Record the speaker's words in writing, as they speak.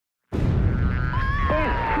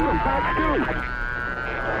Good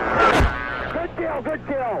kill, good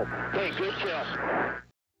kill. Hey, good kill.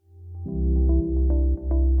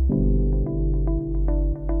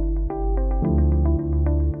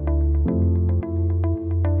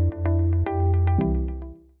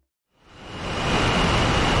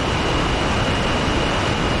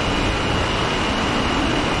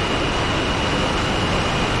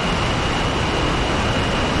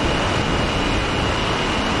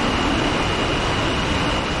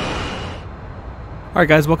 Alright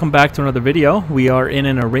guys, welcome back to another video. We are in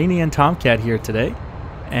an Iranian Tomcat here today,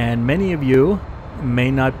 and many of you may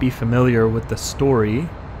not be familiar with the story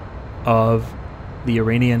of the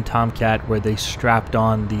Iranian Tomcat where they strapped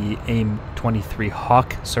on the AIM-23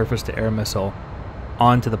 Hawk surface-to-air missile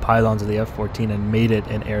onto the pylons of the F-14 and made it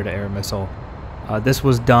an air-to-air missile. This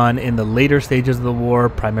was done in the later stages of the war,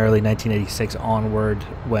 primarily 1986 onward,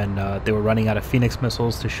 when they were running out of Phoenix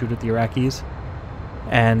missiles to shoot at the Iraqis.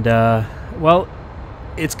 And, well,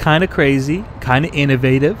 it's kind of crazy, kind of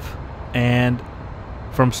innovative, and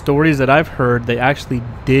from stories that I've heard, they actually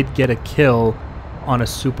did get a kill on a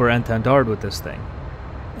Super Intendard with this thing.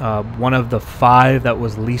 One of the 5 that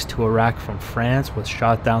was leased to Iraq from France was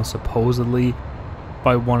shot down supposedly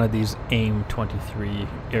by one of these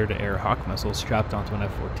AIM-23 air-to-air Hawk missiles strapped onto an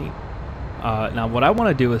F-14. Now what I want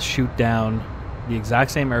to do is shoot down the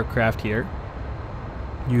exact same aircraft here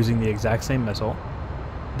using the exact same missile.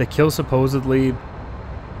 The kill supposedly,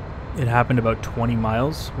 it happened about 20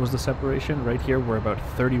 miles was the separation. Right here we're about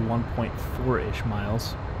 31.4-ish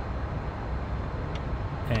miles.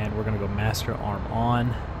 And we're going to go master arm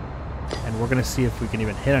on. And we're going to see if we can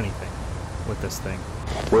even hit anything with this thing.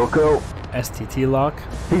 Wilco. STT lock.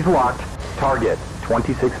 He's locked. Target,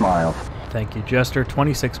 26 miles. Thank you, Jester.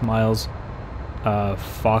 26 miles.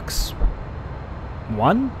 Fox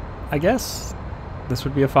 1, I guess? This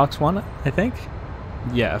would be a Fox 1, I think?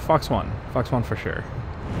 Yeah, Fox 1. Fox 1 for sure.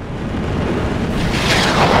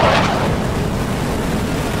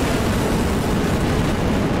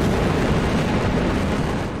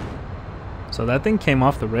 So that thing came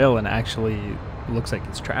off the rail and actually looks like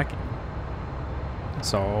it's tracking.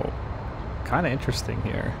 So, kind of interesting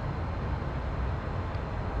here.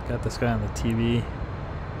 Got this guy on the TV.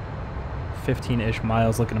 15-ish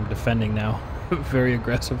miles. Look at him defending now. Very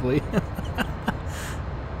aggressively.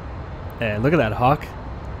 And look at that Hawk.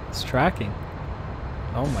 It's tracking.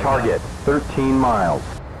 Oh my god. Target, 13 miles.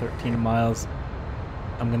 13 miles.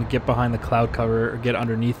 I'm going to get behind the cloud cover, or get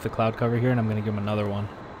underneath the cloud cover here, and I'm going to give him another one.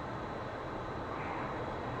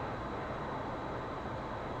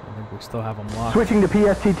 I think we still have him locked. Switching to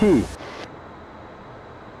PSTT.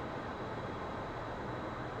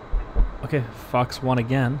 Okay, Fox 1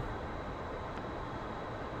 again.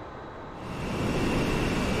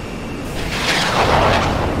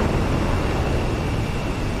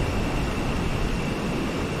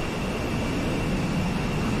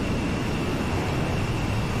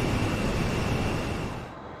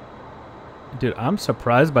 Dude, I'm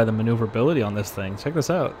surprised by the maneuverability on this thing. Check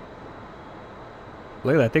this out.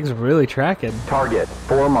 Look at that thing's really tracking. Target,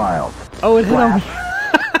 4 miles. Oh, it hit him.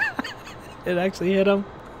 It actually hit him.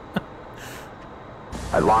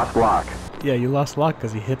 I lost lock. Yeah, you lost lock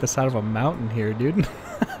because he hit the side of a mountain here, dude.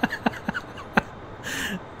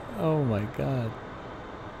 Oh my god.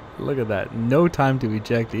 Look at that. No time to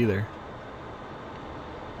eject either.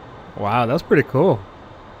 Wow, that's pretty cool.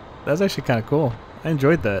 That's actually kind of cool. I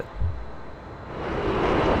enjoyed that.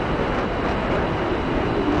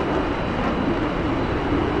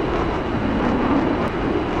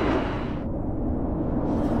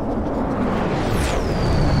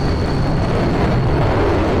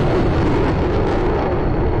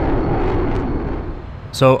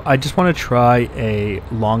 So I just want to try a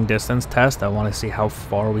long distance test. I want to see how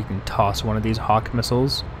far we can toss one of these Hawk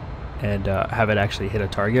missiles and have it actually hit a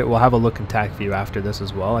target. We'll have a look in TAC view after this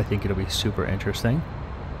as well. I think it'll be super interesting.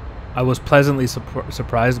 I was pleasantly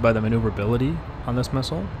surprised by the maneuverability on this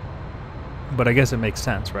missile, but I guess it makes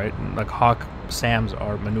sense, right? Like Hawk SAMs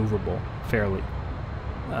are maneuverable fairly,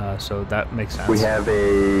 so that makes sense. We have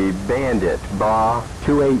a Bandit, BA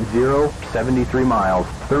 280, 73 miles,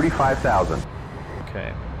 35,000.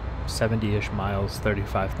 Okay, 70-ish miles,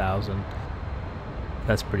 35,000.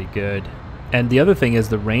 That's pretty good. And the other thing is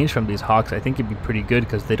the range from these Hawks, I think it'd be pretty good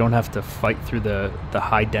because they don't have to fight through the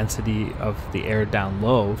high density of the air down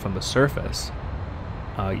low from the surface.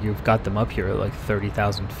 You've got them up here at like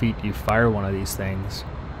 30,000 feet. You fire one of these things,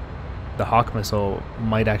 the Hawk missile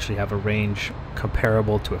might actually have a range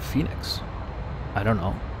comparable to a Phoenix. I don't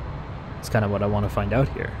know. It's kind of what I want to find out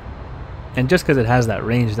here. And just because it has that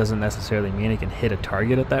range doesn't necessarily mean it can hit a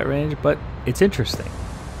target at that range, but it's interesting.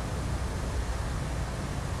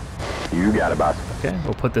 You got it, boss. Okay,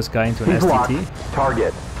 we'll put this guy into an He's locked. STT.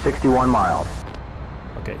 Target, 61 miles.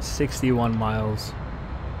 Okay, 61 miles.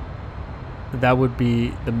 That would be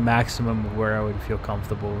the maximum of where I would feel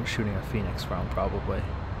comfortable shooting a Phoenix from, probably.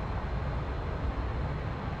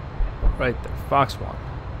 Right there, Fox 1.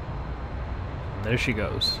 And there she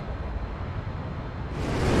goes.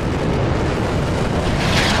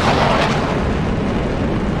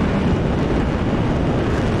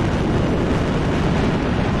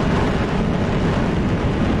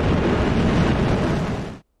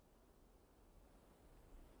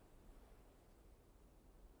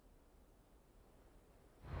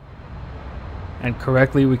 And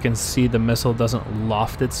correctly, we can see the missile doesn't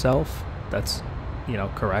loft itself. That's, you know,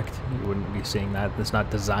 correct. You wouldn't be seeing that. It's not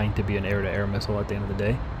designed to be an air-to-air missile at the end of the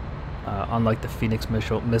day. Unlike the Phoenix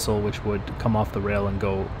missile, which would come off the rail and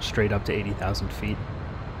go straight up to 80,000 feet.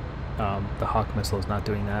 The Hawk missile is not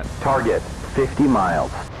doing that. Target, 50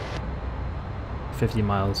 miles. 50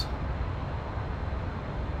 miles.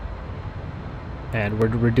 And we're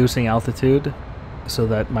reducing altitude so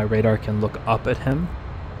that my radar can look up at him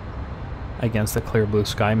against the clear blue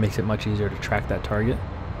sky. Makes it much easier to track that target.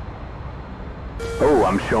 Oh,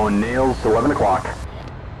 I'm showing nails, 11 o'clock.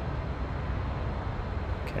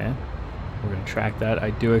 Okay, we're going to track that. I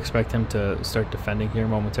do expect him to start defending here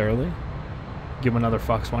momentarily. Give him another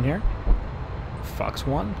Fox 1 here. Fox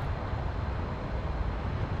 1.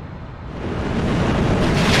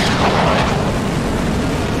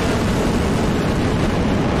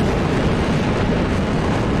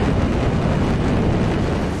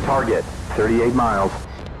 Target, 38 miles.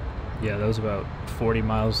 Yeah, that was about 40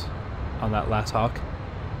 miles on that last Hawk.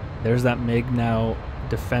 There's that MiG now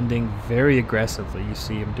defending very aggressively. You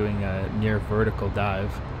see him doing a near vertical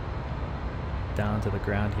dive down to the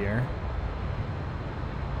ground here.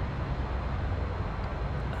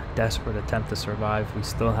 A desperate attempt to survive. We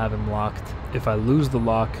still have him locked. If I lose the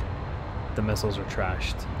lock, the missiles are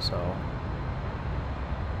trashed. So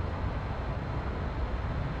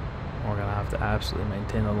we're gonna have to absolutely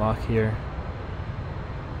maintain the lock here.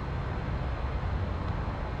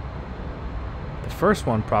 The first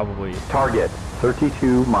one probably... Target,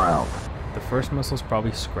 32 miles. The first missile's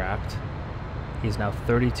probably scrapped. He's now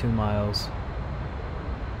 32 miles.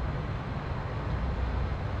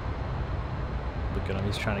 Look at him,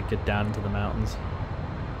 he's trying to get down into the mountains.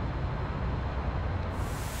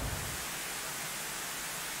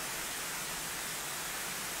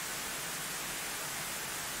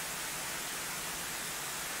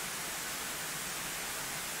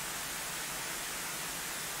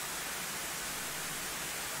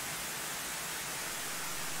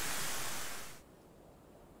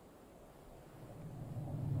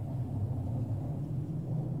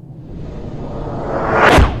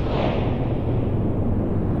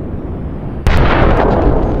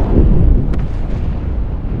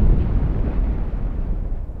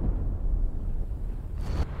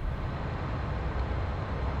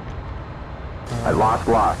 I lost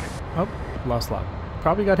lock. Oh, lost lock.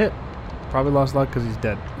 Probably got hit. Probably lost lock because he's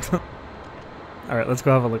dead. Alright, let's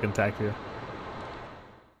go have a look in TAC view.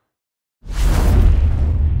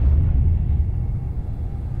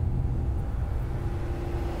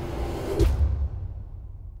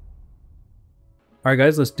 Alright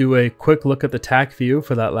guys, let's do a quick look at the TAC view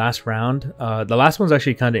for that last round. The last one's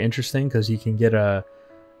actually kind of interesting because you can get an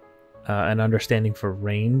understanding for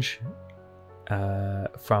range.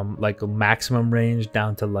 From like maximum range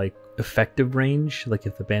down to like effective range, like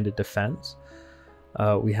if the bandit defends.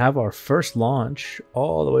 We have our first launch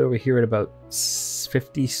all the way over here at about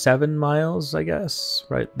 57 miles, I guess,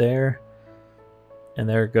 right there. And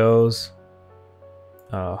there it goes.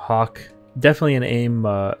 Hawk, definitely an aim,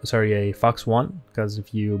 a Fox 1, because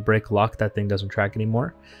if you break lock, that thing doesn't track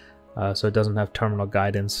anymore. So it doesn't have terminal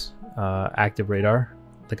guidance, active radar.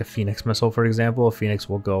 Like a Phoenix missile, for example, a Phoenix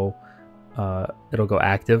will go it'll go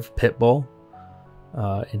active pitbull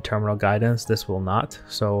in terminal guidance. This will not.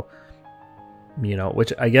 So, you know,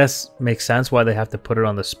 which I guess makes sense why they have to put it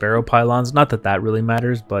on the Sparrow pylons. Not that that really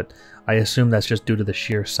matters, but I assume that's just due to the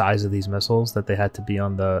sheer size of these missiles that they had to be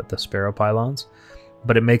on the Sparrow pylons.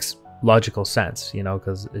 But it makes logical sense, you know,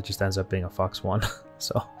 because it just ends up being a Fox 1.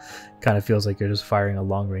 So it kind of feels like you're just firing a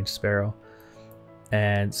long-range Sparrow.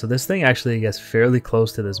 And so this thing actually gets fairly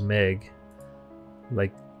close to this MiG,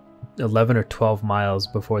 like 11 or 12 miles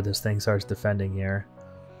before this thing starts defending here.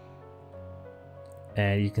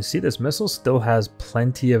 And you can see this missile still has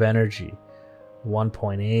plenty of energy,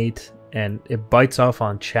 1.8, and it bites off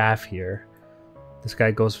on chaff here. This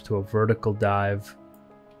guy goes to a vertical dive.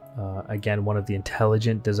 Again, one of the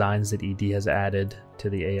intelligent designs that ED has added to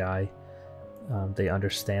the AI. They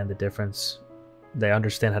understand the difference they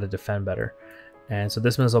understand how to defend better. And so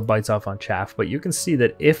this missile bites off on chaff, but you can see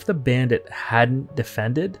that if the bandit hadn't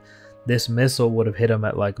defended, this missile would have hit him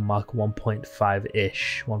at like Mach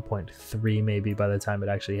 1.5-ish, 1.3 maybe by the time it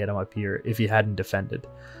actually hit him up here, if he hadn't defended.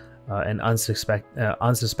 An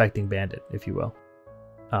unsuspecting bandit, if you will.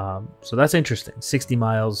 So that's interesting. 60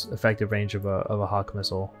 miles effective range of a Hawk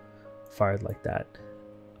missile fired like that.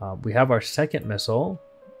 We have our second missile,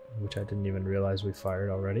 which I didn't even realize we fired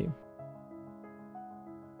already.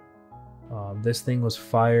 This thing was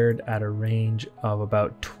fired at a range of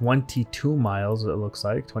about 22 miles, it looks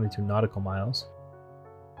like, 22 nautical miles.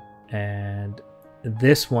 And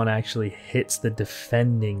this one actually hits the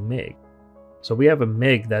defending MiG. So we have a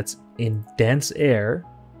MiG that's in dense air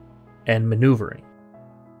and maneuvering.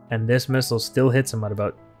 And this missile still hits him at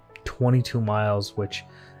about 22 miles, which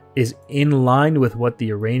is in line with what the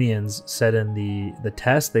Iranians said in the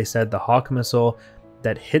test. They said the Hawk missile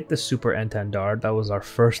that hit the Super Entendard, that was our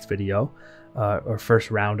first video, or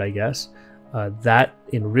first round, I guess, that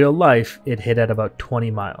in real life, it hit at about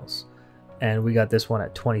 20 miles. And we got this one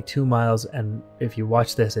at 22 miles, and if you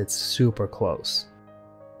watch this, it's super close.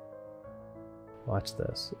 Watch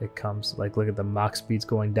this. It comes, like, look at the Mach speeds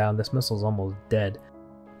going down. This missile's almost dead.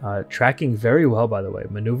 Tracking very well, by the way.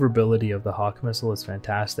 Maneuverability of the Hawk missile is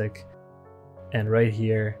fantastic. And right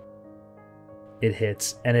here, it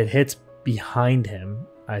hits. And it hits behind him.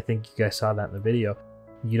 I think you guys saw that in the video.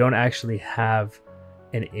 You don't actually have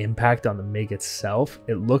an impact on the MiG itself.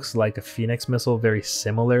 It looks like a Phoenix missile very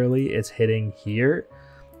similarly. It's hitting here.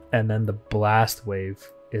 And then the blast wave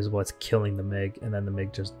is what's killing the MiG. And then the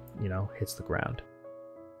MiG just, you know, hits the ground.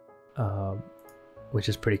 Which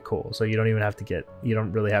is pretty cool. So you don't even have to get, you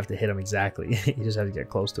don't really have to hit him exactly. You just have to get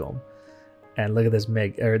close to him. And look at this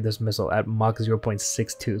MiG, or this missile at Mach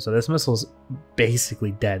 0.62. So this missile's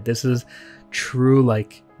basically dead. This is true,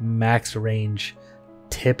 like, max range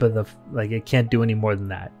tip of the, like, it can't do any more than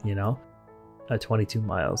that, you know? 22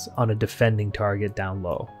 miles on a defending target down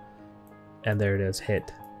low. And there it is,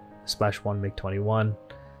 hit. Splash 1 MiG-21.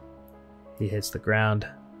 He hits the ground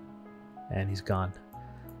and he's gone.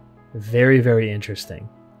 Very, very interesting.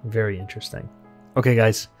 Very interesting. Okay,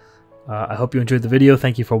 guys. I hope you enjoyed the video.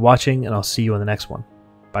 Thank you for watching, and I'll see you in the next one.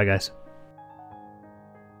 Bye, guys.